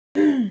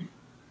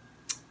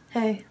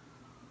Hey.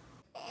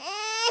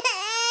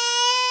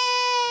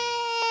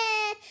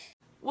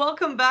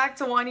 Welcome back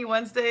to Whiney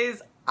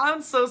Wednesdays.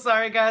 I'm so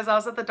sorry guys, I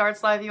was at the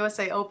Darts Live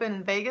USA Open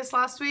in Vegas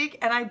last week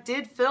and I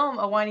did film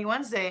a Whiney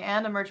Wednesday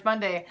and a Merch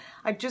Monday.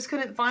 I just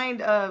couldn't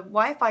find a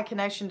Wi-Fi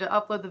connection to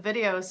upload the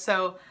videos,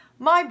 so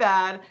my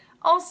bad.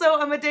 Also,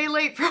 I'm a day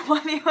late for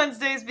Whiney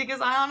Wednesdays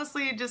because I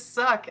honestly just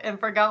suck and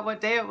forgot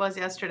what day it was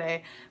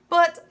yesterday.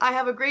 But I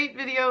have a great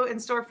video in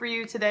store for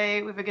you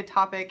today. We have a good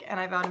topic and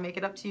I vow to make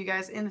it up to you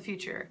guys in the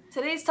future.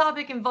 Today's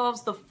topic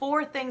involves the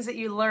 4 things that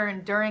you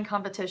learn during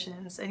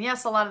competitions. And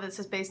yes, a lot of this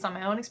is based on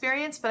my own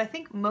experience, but I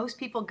think most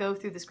people go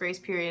through this grace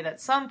period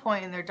at some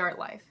point in their dart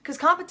life. Because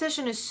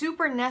competition is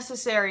super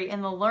necessary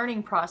in the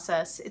learning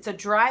process. It's a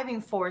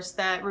driving force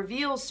that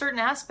reveals certain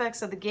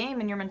aspects of the game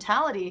and your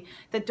mentality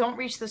that don't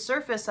reach the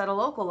surface at a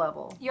local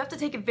level. You have to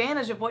take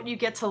advantage of what you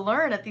get to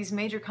learn at these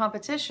major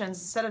competitions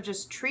instead of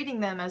just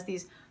treating them as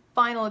these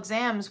final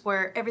exams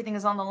where everything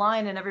is on the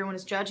line and everyone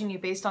is judging you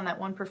based on that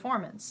one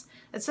performance.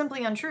 It's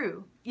simply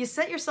untrue. You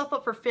set yourself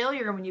up for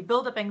failure when you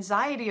build up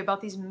anxiety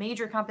about these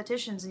major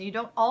competitions and you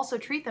don't also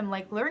treat them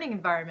like learning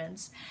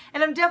environments.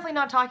 And I'm definitely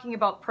not talking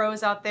about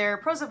pros out there.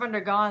 Pros have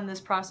undergone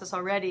this process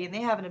already and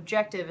they have an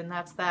objective, and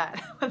that's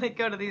that when they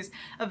go to these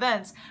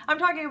events. I'm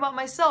talking about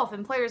myself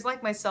and players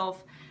like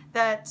myself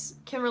that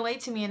can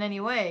relate to me in any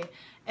way.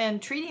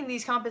 And treating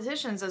these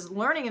competitions as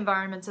learning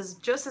environments is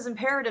just as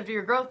imperative to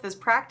your growth as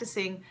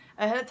practicing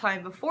ahead of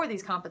time before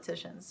these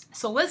competitions.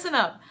 So listen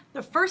up.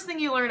 The first thing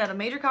you learn at a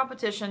major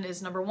competition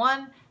is number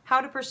 1, how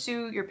to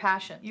pursue your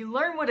passion. You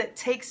learn what it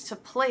takes to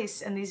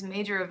place in these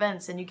major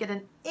events and you get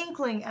an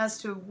inkling as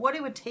to what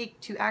it would take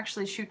to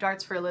actually shoot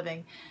darts for a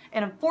living.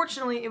 And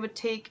unfortunately, it would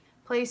take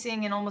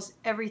placing in almost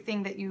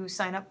everything that you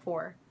sign up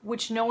for,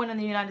 which no one in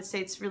the United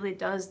States really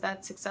does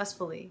that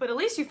successfully. But at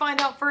least you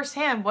find out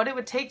firsthand what it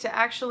would take to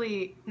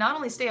actually not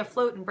only stay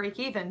afloat and break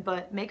even,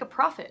 but make a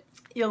profit.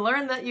 You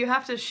learn that you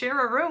have to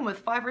share a room with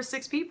 5 or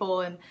 6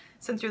 people, and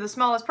since you're the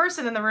smallest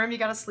person in the room, you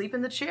gotta sleep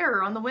in the chair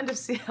or on the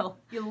windowsill.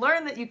 You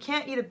learn that you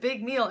can't eat a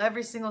big meal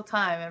every single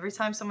time. Every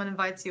time someone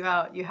invites you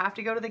out, you have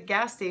to go to the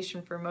gas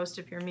station for most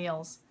of your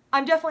meals.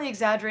 I'm definitely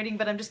exaggerating,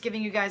 but I'm just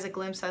giving you guys a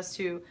glimpse as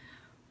to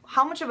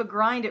how much of a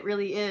grind it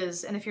really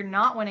is, and if you're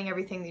not winning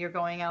everything that you're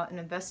going out and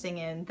investing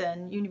in,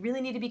 then you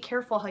really need to be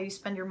careful how you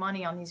spend your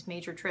money on these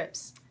major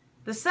trips.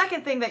 The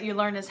second thing that you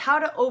learn is how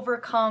to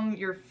overcome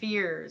your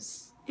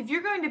fears. If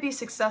you're going to be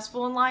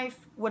successful in life,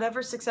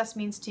 whatever success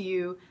means to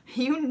you,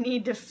 you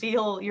need to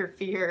feel your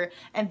fear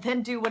and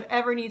then do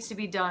whatever needs to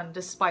be done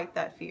despite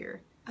that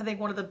fear. I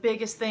think one of the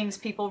biggest things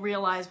people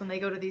realize when they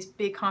go to these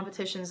big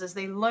competitions is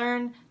they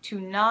learn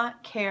to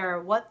not care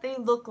what they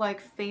look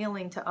like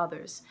failing to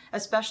others,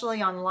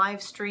 especially on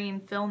live stream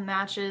film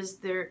matches.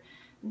 They're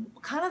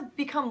kind of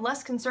become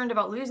less concerned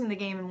about losing the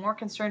game and more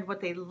concerned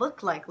what they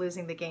look like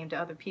losing the game to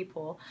other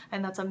people.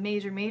 And that's a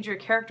major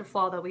character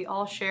flaw that we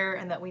all share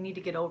and that we need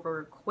to get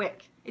over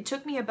quick. It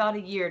took me about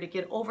a year to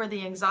get over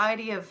the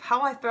anxiety of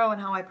how I throw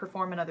and how I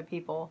perform in other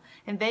people.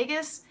 In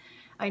Vegas,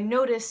 I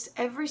noticed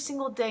every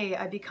single day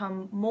I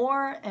become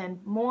more and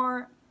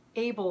more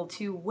able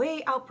to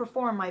way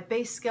outperform my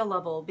base skill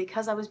level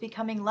because I was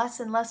becoming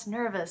less and less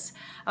nervous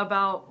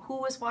about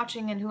who was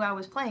watching and who I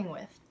was playing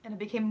with. And I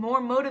became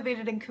more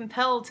motivated and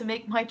compelled to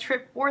make my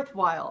trip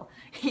worthwhile.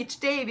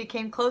 Each day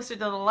became closer to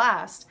the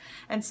last.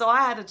 And so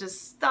I had to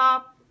just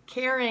stop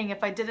caring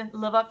if I didn't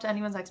live up to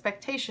anyone's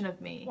expectation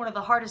of me. One of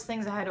the hardest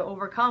things I had to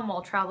overcome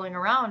while traveling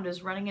around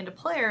is running into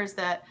players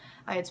that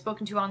I had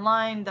spoken to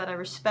online that I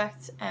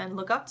respect and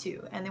look up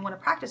to, and they want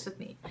to practice with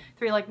me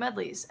 3-leg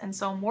medleys. And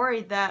so I'm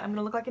worried that I'm going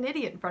to look like an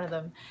idiot in front of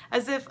them,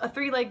 as if a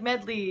 3-leg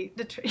medley,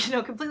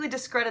 completely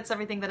discredits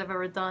everything that I've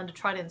ever done to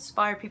try to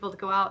inspire people to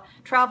go out,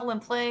 travel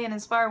and play, and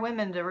inspire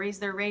women to raise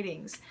their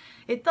ratings.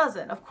 It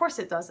doesn't. Of course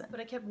it doesn't. But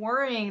I kept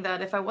worrying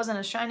that if I wasn't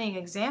a shining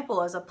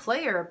example as a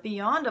player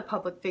beyond a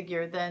public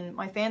figure, then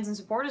my fans and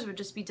supporters would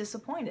just be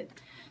disappointed.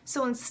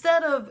 So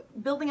instead of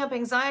building up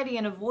anxiety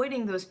and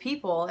avoiding those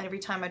people every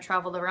time I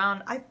traveled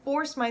around, I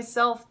forced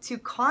myself to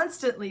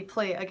constantly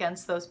play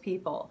against those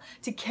people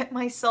to get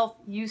myself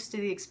used to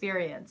the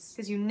experience.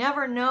 Because you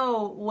never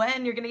know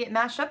when you're going to get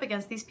matched up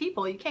against these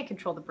people. You can't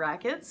control the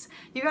brackets.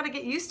 You got to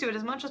get used to it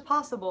as much as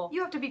possible.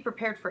 You have to be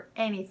prepared for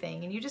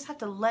anything, and you just have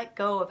to let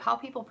go of how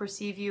people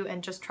perceive you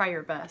and just try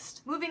your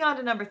best. Moving on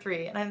to number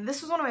 3, and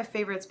this was one of my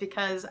favorites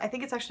because I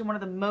think it's actually one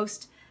of the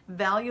most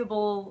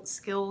valuable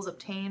skills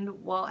obtained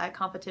while at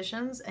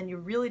competitions, and you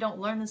really don't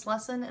learn this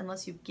lesson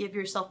unless you give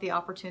yourself the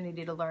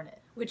opportunity to learn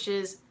it, which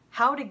is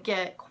how to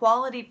get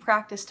quality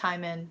practice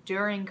time in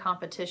during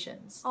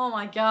competitions. Oh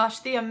my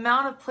gosh, the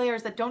amount of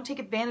players that don't take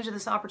advantage of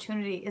this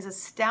opportunity is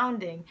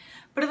astounding.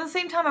 But at the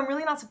same time, I'm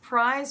really not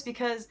surprised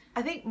because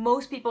I think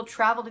most people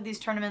travel to these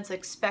tournaments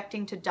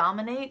expecting to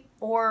dominate,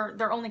 or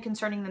they're only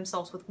concerning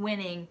themselves with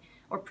winning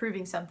or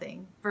proving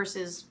something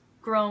versus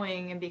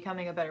growing and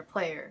becoming a better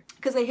player.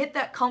 Because they hit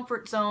that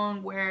comfort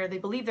zone where they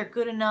believe they're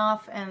good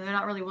enough and they're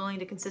not really willing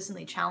to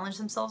consistently challenge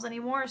themselves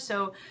anymore.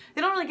 So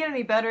they don't really get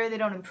any better, they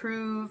don't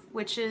improve,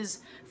 which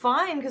is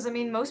fine because I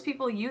mean most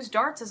people use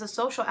darts as a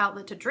social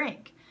outlet to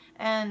drink.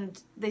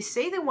 and they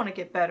say they want to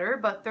get better,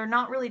 but they're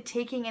not really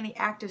taking any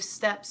active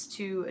steps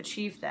to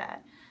achieve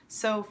that.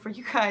 So for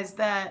you guys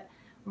that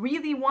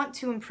really want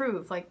to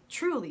improve, like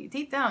truly,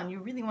 deep down, you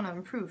really want to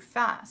improve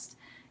fast,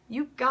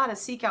 you gotta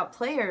seek out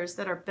players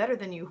that are better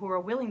than you, who are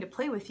willing to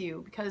play with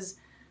you, because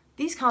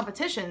these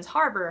competitions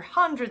harbor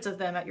hundreds of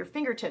them at your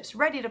fingertips,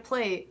 ready to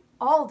play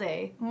all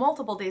day,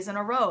 multiple days in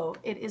a row.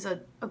 It is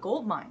a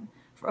gold mine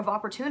of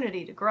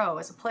opportunity to grow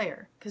as a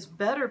player, because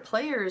better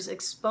players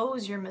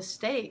expose your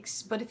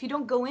mistakes. But if you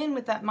don't go in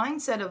with that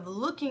mindset of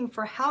looking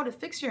for how to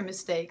fix your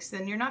mistakes,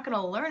 then you're not going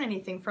to learn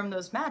anything from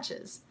those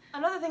matches.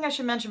 Another thing I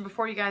should mention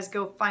before you guys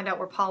go find out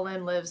where Paul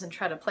Lin lives and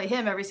try to play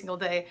him every single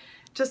day,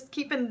 just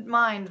keep in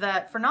mind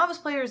that for novice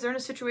players, they're in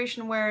a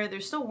situation where they're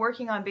still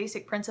working on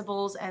basic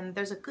principles, and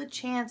there's a good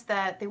chance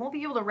that they won't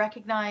be able to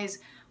recognize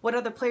what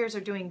other players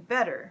are doing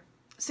better.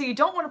 So you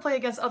don't want to play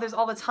against others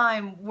all the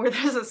time where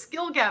there's a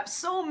skill gap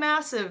so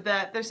massive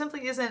that there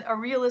simply isn't a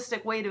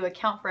realistic way to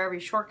account for every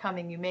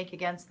shortcoming you make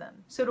against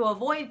them. So to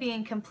avoid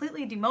being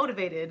completely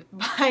demotivated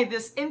by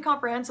this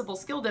incomprehensible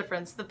skill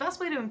difference, the best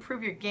way to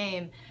improve your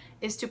game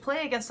is to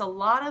play against a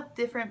lot of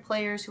different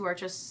players who are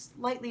just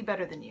slightly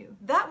better than you.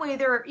 That way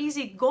there are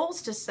easy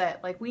goals to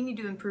set, like we need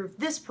to improve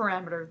this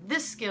parameter,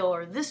 this skill,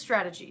 or this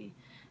strategy.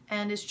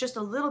 And it's just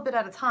a little bit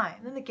at a time.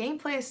 Then the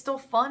gameplay is still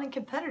fun and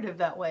competitive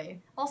that way.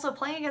 Also,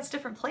 playing against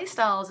different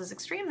playstyles is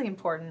extremely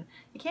important.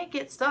 You can't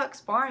get stuck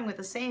sparring with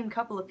the same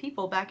couple of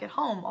people back at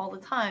home all the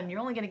time.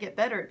 You're only going to get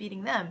better at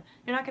beating them.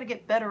 You're not going to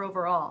get better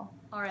overall.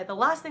 Alright, the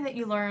last thing that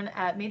you learn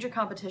at major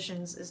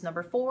competitions is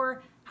number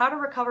 4, how to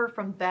recover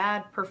from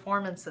bad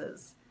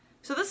performances.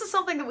 So this is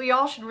something that we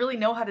all should really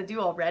know how to do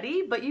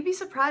already, but you'd be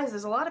surprised,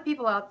 there's a lot of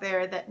people out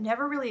there that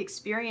never really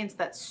experience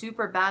that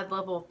super bad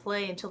level of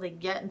play until they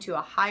get into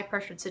a high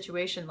pressured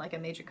situation like a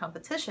major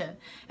competition,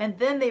 and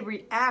then they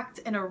react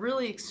in a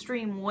really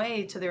extreme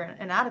way to their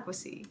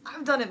inadequacy.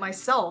 I've done it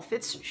myself.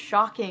 It's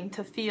shocking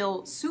to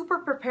feel super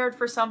prepared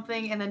for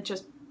something and then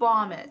just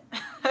bomb it.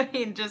 I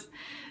mean, just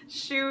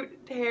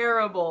shoot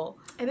terrible.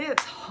 And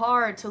it's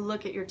hard to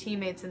look at your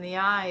teammates in the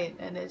eye,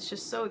 and it's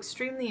just so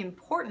extremely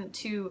important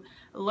to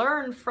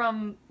learn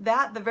from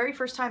that the very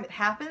first time it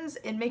happens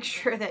and make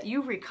sure that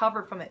you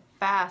recover from it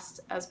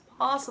fast as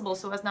possible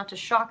so as not to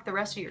shock the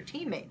rest of your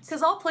teammates.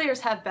 Because all players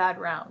have bad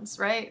rounds,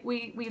 right?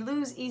 We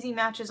lose easy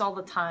matches all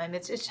the time.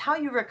 It's how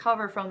you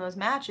recover from those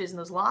matches and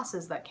those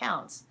losses that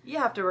counts. You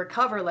have to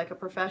recover like a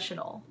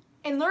professional.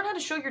 And learn how to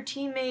show your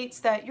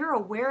teammates that you're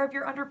aware of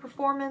your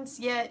underperformance,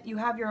 yet you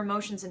have your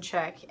emotions in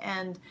check,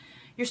 and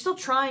you're still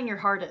trying your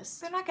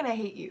hardest. They're not gonna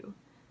hate you,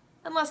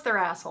 unless they're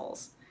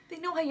assholes. They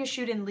know how you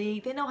shoot in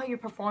league, they know how you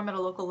perform at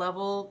a local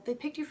level, they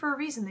picked you for a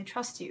reason, they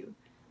trust you.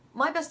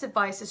 My best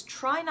advice is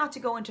try not to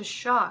go into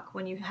shock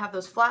when you have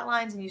those flat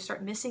lines and you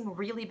start missing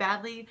really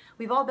badly.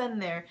 We've all been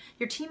there.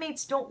 Your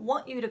teammates don't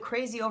want you to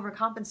crazy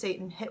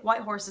overcompensate and hit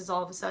white horses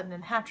all of a sudden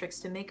and hat tricks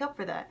to make up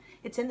for that.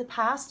 It's in the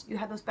past, you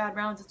had those bad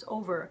rounds, it's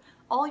over.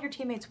 All your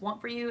teammates want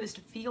for you is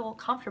to feel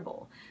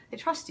comfortable. They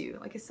trust you,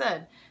 like I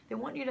said. They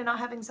want you to not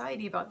have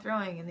anxiety about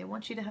throwing, and they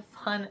want you to have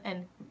fun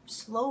and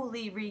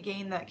slowly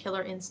regain that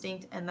killer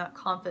instinct and that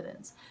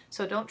confidence.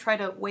 So don't try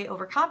to way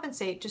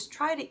overcompensate, just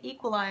try to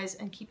equalize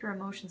and keep your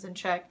emotions in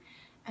check,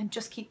 and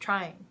just keep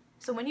trying.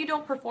 So when you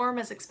don't perform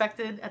as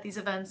expected at these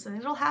events, and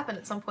it'll happen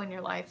at some point in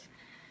your life,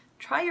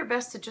 try your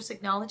best to just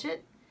acknowledge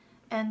it,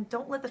 and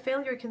don't let the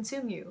failure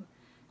consume you.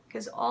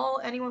 Because all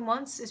anyone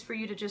wants is for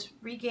you to just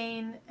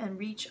regain and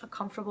reach a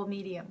comfortable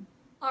medium.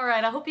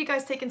 Alright, I hope you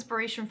guys take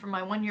inspiration from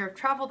my 1 year of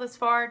travel this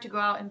far to go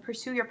out and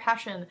pursue your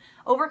passion,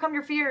 overcome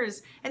your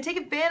fears, and take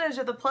advantage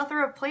of the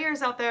plethora of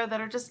players out there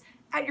that are just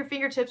at your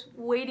fingertips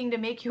waiting to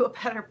make you a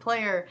better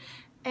player.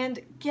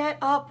 And get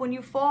up when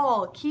you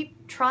fall.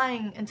 Keep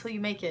trying until you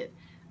make it.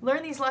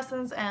 Learn these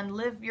lessons and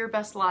live your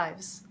best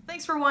lives.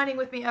 Thanks for whining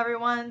with me,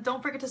 everyone.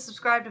 Don't forget to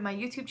subscribe to my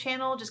YouTube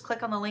channel. Just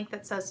click on the link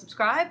that says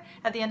subscribe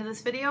at the end of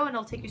this video and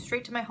it'll take you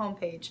straight to my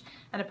homepage.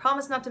 And I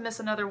promise not to miss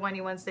another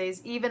Whiney Wednesdays.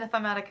 Even if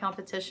I'm at a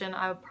competition,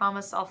 I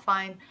promise I'll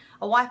find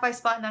a Wi-Fi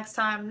spot next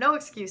time. No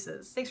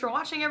excuses. Thanks for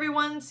watching,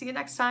 everyone. See you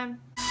next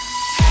time.